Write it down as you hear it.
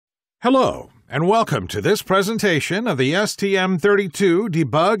Hello, and welcome to this presentation of the STM32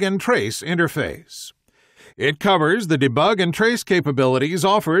 Debug and Trace interface. It covers the debug and trace capabilities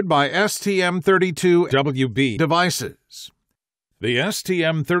offered by STM32WB devices. The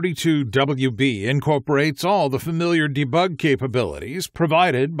STM32WB incorporates all the familiar debug capabilities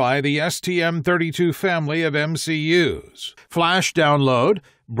provided by the STM32 family of MCUs: flash download,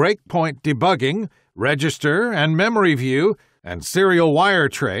 breakpoint debugging, register and memory view, and serial wire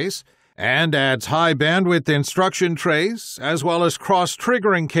trace, and adds high-bandwidth instruction trace as well as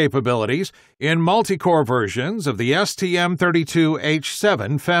cross-triggering capabilities in multi-core versions of the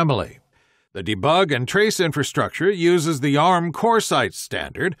STM32H7 family. The debug and trace infrastructure uses the Arm Cortex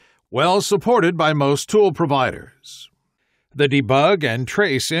standard, well supported by most tool providers. The debug and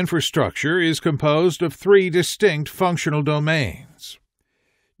trace infrastructure is composed of three distinct functional domains.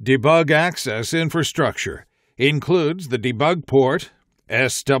 Debug access infrastructure includes the debug port,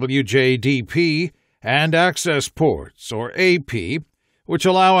 SWJDP, and access ports, or AP, which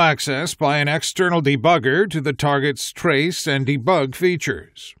allow access by an external debugger to the target's trace and debug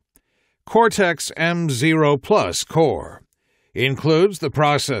features. Cortex M0 Plus core includes the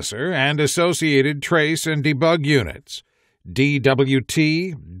processor and associated trace and debug units,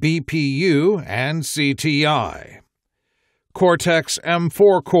 DWT, BPU, and CTI. Cortex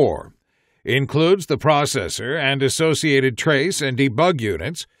M4 core includes the processor and associated trace and debug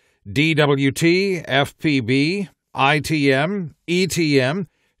units, DWT, FPB, ITM, ETM,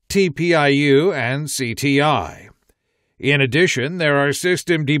 TPIU, and CTI. In addition, there are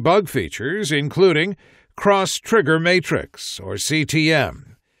system debug features including Cross-Trigger Matrix, or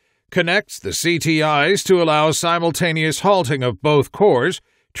CTM, connects the CTIs to allow simultaneous halting of both cores,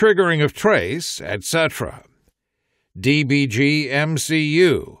 triggering of trace, etc. DBG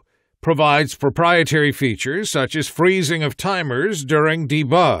MCU provides proprietary features such as freezing of timers during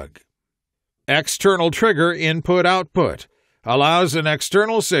debug. External trigger input-output allows an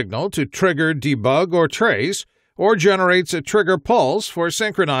external signal to trigger debug or trace, or generates a trigger pulse for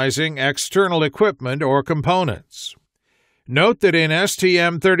synchronizing external equipment or components. Note that in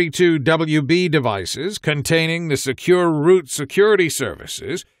STM32WB devices containing the Secure Root security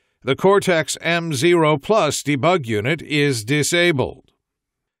services, the Cortex M0 Plus debug unit is disabled.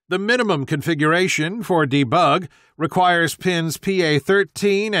 The minimum configuration for debug requires pins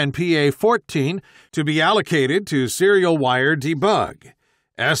PA13 and PA14 to be allocated to serial wire debug,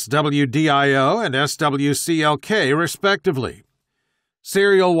 SWDIO and SWCLK respectively.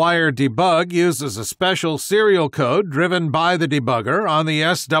 Serial wire debug uses a special serial code driven by the debugger on the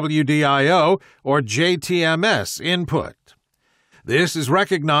SWDIO or JTMS input. This is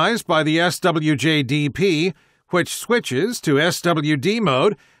recognized by the SWJDP, which switches to SWD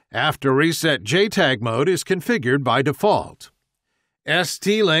mode after reset JTAG mode is configured by default.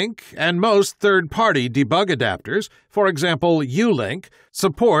 ST-Link and most third-party debug adapters, for example U-Link,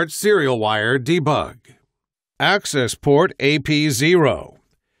 support serial wire debug. Access port AP0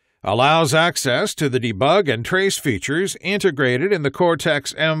 allows access to the debug and trace features integrated in the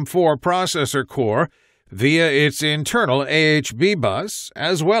Cortex M4 processor core via its internal AHB bus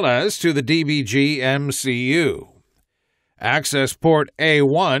as well as to the DBG MCU. Access port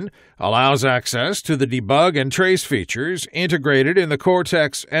A1 allows access to the debug and trace features integrated in the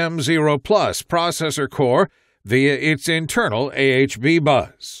Cortex M0 Plus processor core via its internal AHB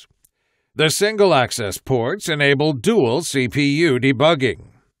bus. The single access ports enable dual CPU debugging.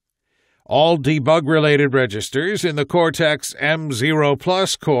 All debug-related registers in the Cortex M0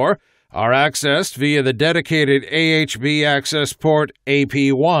 Plus core are accessed via the dedicated AHB access port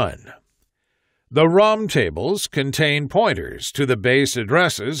AP1. The ROM tables contain pointers to the base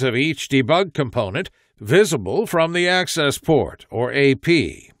addresses of each debug component visible from the access port, or AP.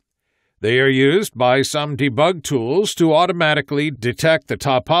 They are used by some debug tools to automatically detect the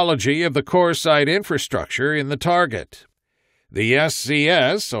topology of the core site infrastructure in the target. The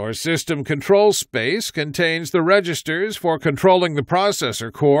SCS, or System Control Space, contains the registers for controlling the processor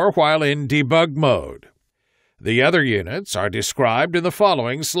core while in debug mode. The other units are described in the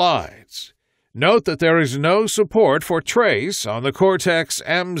following slides. Note that there is no support for trace on the Cortex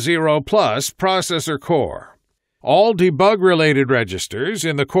M0 Plus processor core. All debug-related registers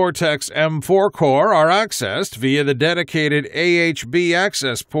in the Cortex M4 core are accessed via the dedicated AHB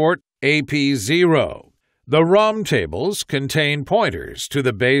access port AP0. The ROM tables contain pointers to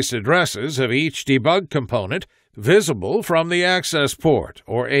the base addresses of each debug component visible from the access port,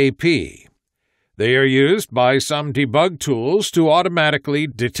 or AP. They are used by some debug tools to automatically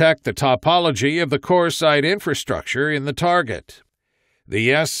detect the topology of the core site infrastructure in the target. The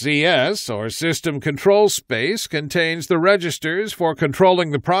SCS, or System Control Space, contains the registers for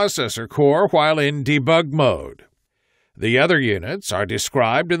controlling the processor core while in debug mode. The other units are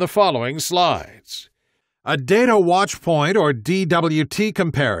described in the following slides. A data watch point, or DWT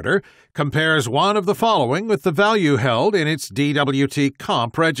comparator, compares one of the following with the value held in its DWT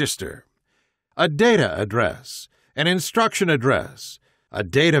comp register: a data address, an instruction address, a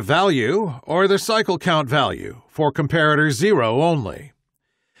data value, or the cycle count value, for comparator 0 only.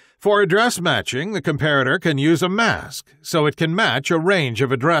 For address matching, the comparator can use a mask, so it can match a range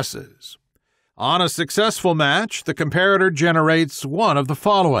of addresses. On a successful match, the comparator generates one of the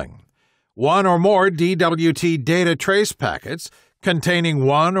following: one or more DWT data trace packets containing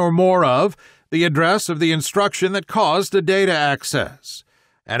one or more of the address of the instruction that caused a data access,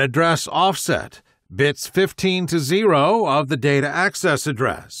 an address offset, bits 15 to 0 of the data access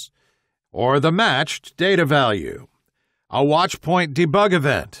address, or the matched data value, a watch point debug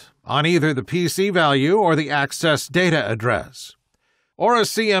event on either the PC value or the access data address, or a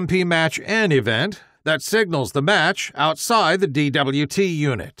CMP match N event that signals the match outside the DWT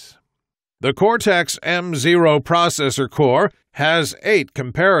unit. The Cortex M0 processor core has 8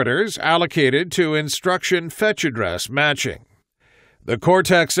 comparators allocated to instruction fetch address matching. The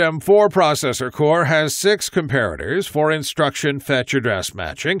Cortex M4 processor core has 6 comparators for instruction fetch address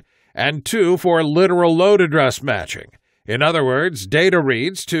matching and 2 for literal load address matching, in other words, data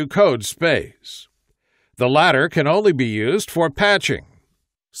reads to code space. The latter can only be used for patching.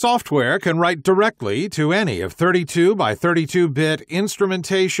 Software can write directly to any of 32 by 32-bit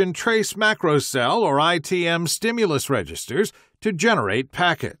instrumentation trace macro cell or ITM stimulus registers to generate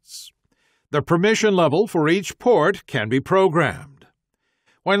packets. The permission level for each port can be programmed.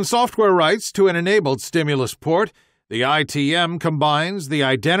 When software writes to an enabled stimulus port, the ITM combines the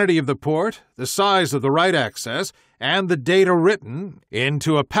identity of the port, the size of the write access, and the data written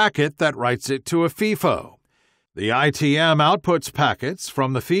into a packet that writes it to a FIFO. The ITM outputs packets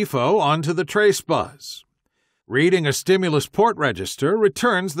from the FIFO onto the trace bus. Reading a stimulus port register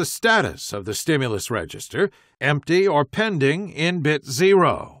returns the status of the stimulus register, empty or pending in bit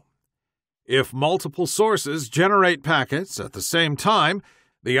 0. If multiple sources generate packets at the same time,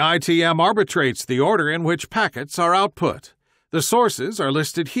 the ITM arbitrates the order in which packets are output. The sources are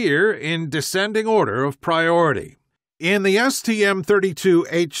listed here in descending order of priority. In the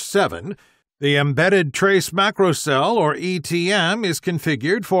STM32H7, the embedded trace macro cell, or ETM, is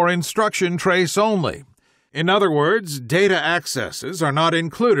configured for instruction trace only. In other words, data accesses are not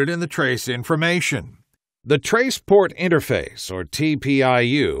included in the trace information. The Trace Port Interface, or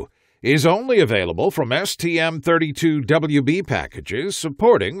TPIU, is only available from STM32WB packages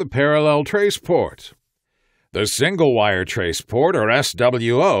supporting the parallel trace port. The single-wire trace port, or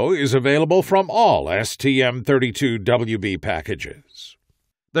SWO, is available from all STM32WB packages.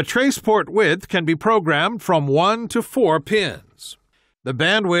 The trace port width can be programmed from 1 to 4 pins. The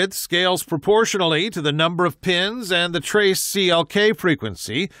bandwidth scales proportionally to the number of pins and the trace CLK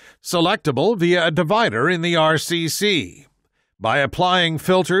frequency, selectable via a divider in the RCC. By applying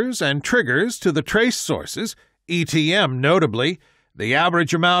filters and triggers to the trace sources, ETM notably, the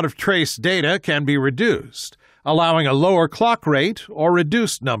average amount of trace data can be reduced, allowing a lower clock rate or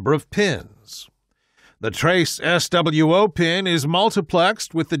reduced number of pins. The trace SWO pin is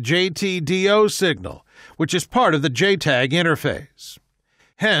multiplexed with the JTDO signal, which is part of the JTAG interface.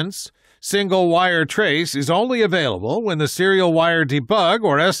 Hence, single-wire trace is only available when the serial wire debug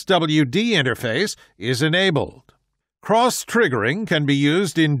or SWD interface is enabled. Cross-triggering can be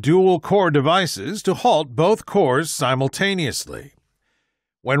used in dual-core devices to halt both cores simultaneously.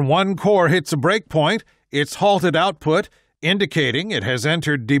 When one core hits a breakpoint, its halted output, indicating it has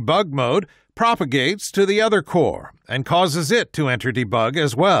entered debug mode, propagates to the other core and causes it to enter debug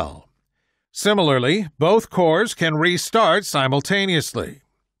as well. Similarly, both cores can restart simultaneously.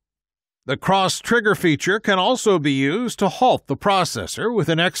 The cross-trigger feature can also be used to halt the processor with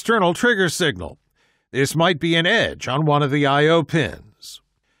an external trigger signal. This might be an edge on one of the I/O pins.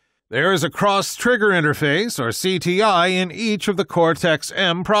 There is a cross-trigger interface, or CTI, in each of the Cortex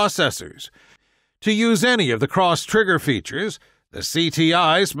M processors. To use any of the cross-trigger features, the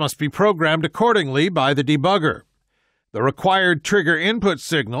CTIs must be programmed accordingly by the debugger. The required trigger input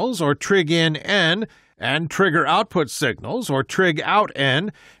signals, or trig-in-N, and trigger output signals, or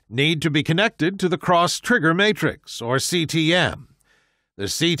trig-out-N, need to be connected to the cross-trigger matrix, or CTM. The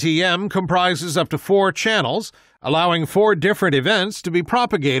CTM comprises up to 4 channels, allowing 4 different events to be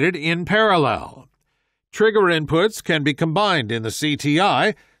propagated in parallel. Trigger inputs can be combined in the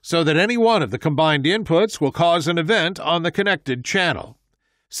CTI so that any one of the combined inputs will cause an event on the connected channel.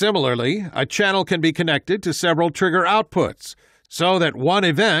 Similarly, a channel can be connected to several trigger outputs, so that one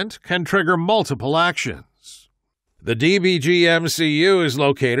event can trigger multiple actions. The DBG MCU is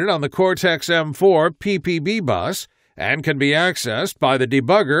located on the Cortex M4 PPB bus and can be accessed by the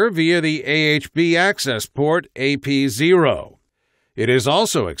debugger via the AHB access port AP0. It is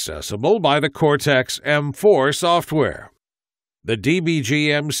also accessible by the Cortex M4 software. The DBG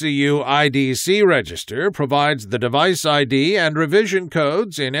MCU IDC register provides the device ID and revision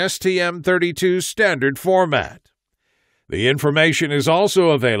codes in STM32 standard format. The information is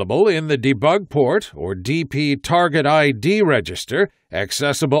also available in the debug port or DP target ID register,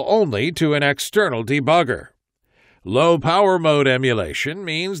 accessible only to an external debugger. Low power mode emulation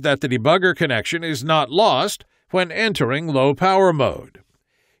means that the debugger connection is not lost when entering low power mode.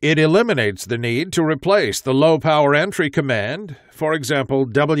 It eliminates the need to replace the low power entry command, for example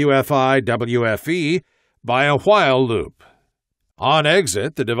WFI/WFE, by a while loop. On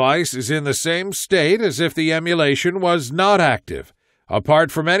exit, the device is in the same state as if the emulation was not active, apart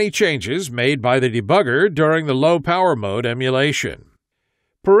from any changes made by the debugger during the low power mode emulation.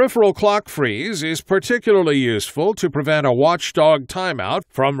 Peripheral clock freeze is particularly useful to prevent a watchdog timeout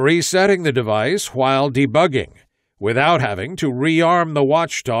from resetting the device while debugging, without having to rearm the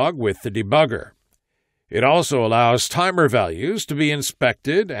watchdog with the debugger. It also allows timer values to be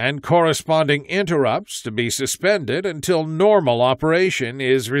inspected and corresponding interrupts to be suspended until normal operation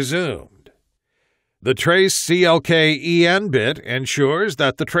is resumed. The trace CLK-EN bit ensures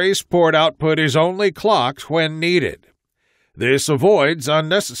that the trace port output is only clocked when needed. This avoids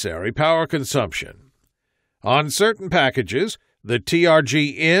unnecessary power consumption. On certain packages, the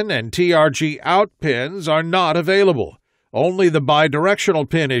TRG in and TRG out pins are not available. Only the bidirectional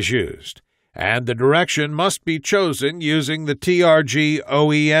pin is used, and the direction must be chosen using the TRG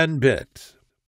OEN bit.